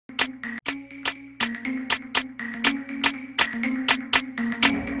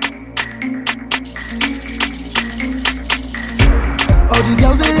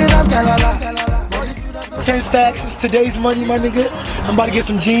10 stacks, it's today's money, my nigga. I'm about to get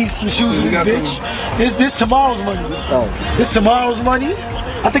some jeans, some shoes with this bitch. This tomorrow's money. This tomorrow's money.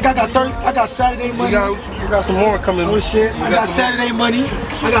 I think I got Saturday money. We got some more coming. Oh shit, I got Saturday money.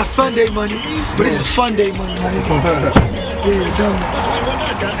 I got Sunday money. But this is fun day money, my nigga. Yeah, done.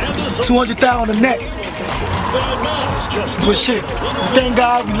 200,000 on the neck. But shit, thank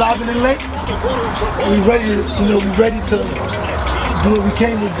God we live in the lake. We ready to, we ready to do what we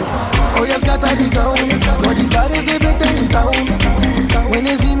came to do. Oh yes, got the down. Got the baddest they been taking down. When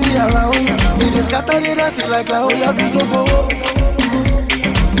they see me around, they just scatter it and say like oh yeah, we to go.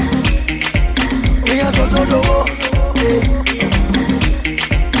 We are so to go.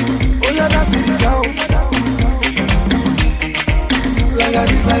 Oh yeah, that's the down. Like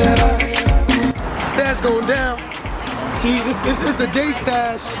this, like that. Stash going down. See, this is the day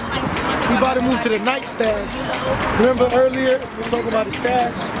stash. We about to move to the night stash. Remember earlier, we were talking about the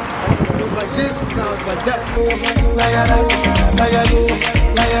stash? It was like this, now it's like that. Like this,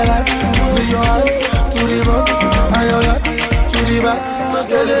 to your heart, to the road, and your heart, to the back.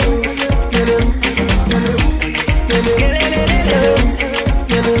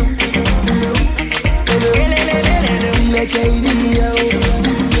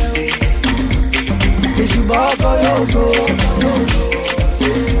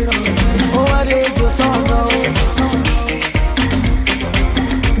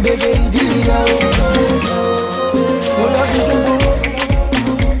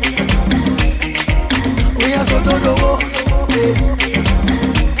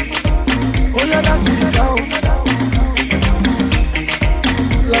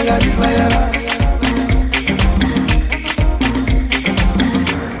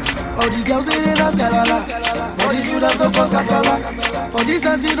 For this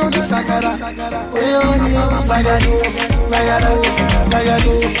dance you don't do shakara. Like that.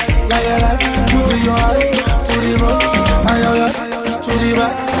 To your heart, to the road, and your heart, to the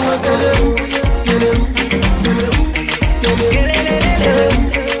back.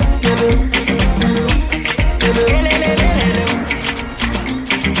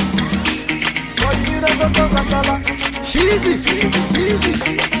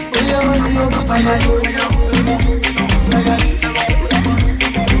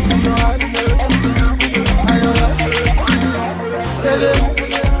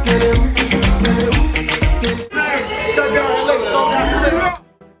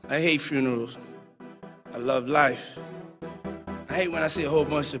 I hate funerals. I love life. I hate when I see a whole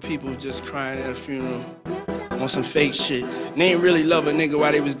bunch of people just crying at a funeral on some fake shit. They ain't really love a nigga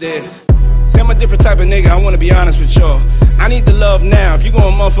while they was dead. See, I'm a different type of nigga, I wanna be honest with y'all. I need the love now. If you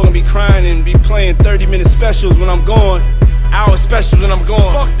gonna motherfucking be crying and be playing 30-minute specials when I'm gone, hour specials when I'm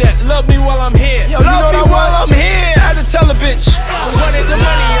gone, fuck that, love me while I'm here. Yo, love me while I'm here. I had to tell a bitch. I wanted the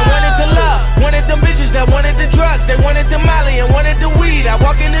money and wanted the love. Wanted them bitches that wanted the drugs. They wanted the molly and wanted the weed. I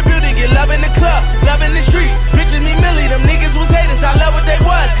walk in the building, get love in the club, love in the streets. Bitches me millie, them niggas was haters. I love what they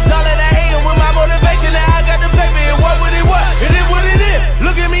was, cause all of that hating with my motivation. Now I got the paper and what would it was? It is what it is.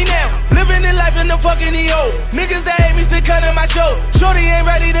 Look at me now, living the life in the fucking EO. Niggas that hate me still cutting my show. Shorty ain't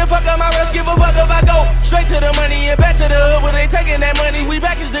ready to fuck up my rest. Give a fuck if I go straight to the money and back to the hood where they taking that money. We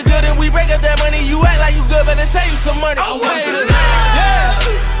back is the good and we break up that money. You act like you good, but they save you some money. I want the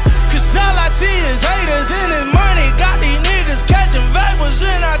yeah. Cause all I see is haters in this money. Got these niggas catching vapors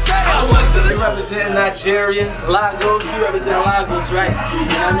and I say I want the we represent Nigeria, Lagos, you represent Lagos, right? You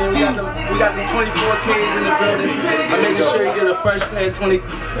know what I mean? We got the 24Ks in the building. I'm making sure you get a fresh pair of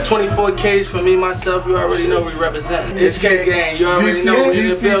 24Ks for me, myself. You already know we represent. HK Gang, you already know we in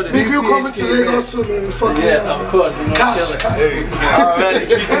the building. Big you coming to Lagos soon, man. Fuck yeah, of course, we gonna kill it. Alright,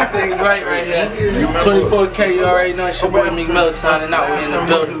 keep these things right here. 24K, you already know it's your boy Meek Mill signing out. We in the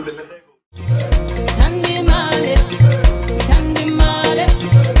building.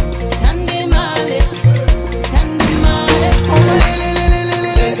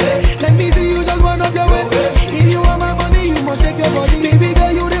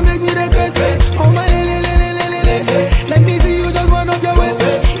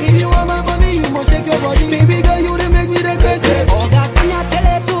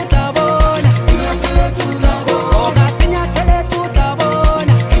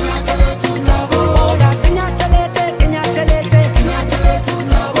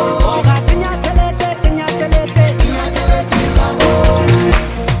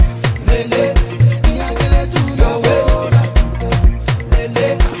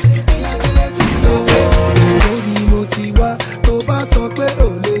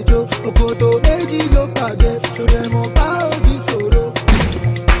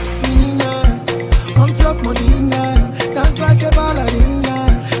 Come drop money now, dance like a ballerina.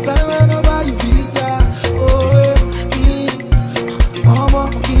 Mama,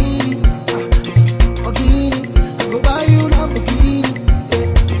 bikini, bikini. I go buy you Lamborghini.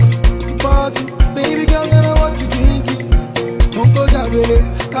 Party, baby girl, then I want to drink it. Don't go down, baby.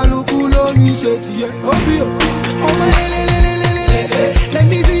 Kalukulo ni sheti, O.B.O. Oh my let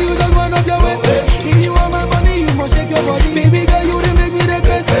me see you just wind up your waist. If you want my money, you must shake your body. Baby girl, you done make me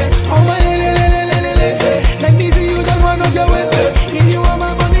regret. Oh my let me see you just wind up your waist. If you want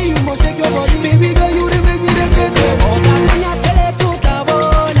my money, you must shake your body. Baby girl, you done make me regret.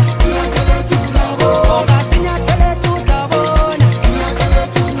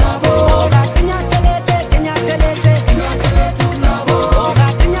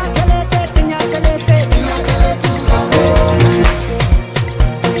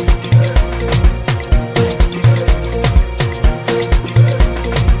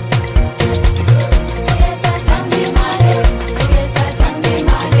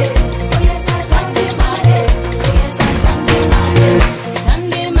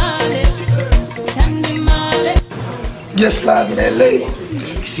 Yes, live in LA.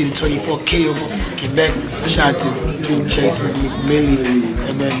 You see the 24K over Quebec. Shout out to Dream Chasers, McMillie,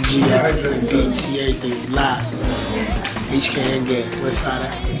 MMG, Africa, DT, everything live. HKN Gang, West Side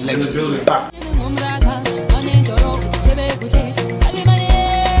Africa, Legend.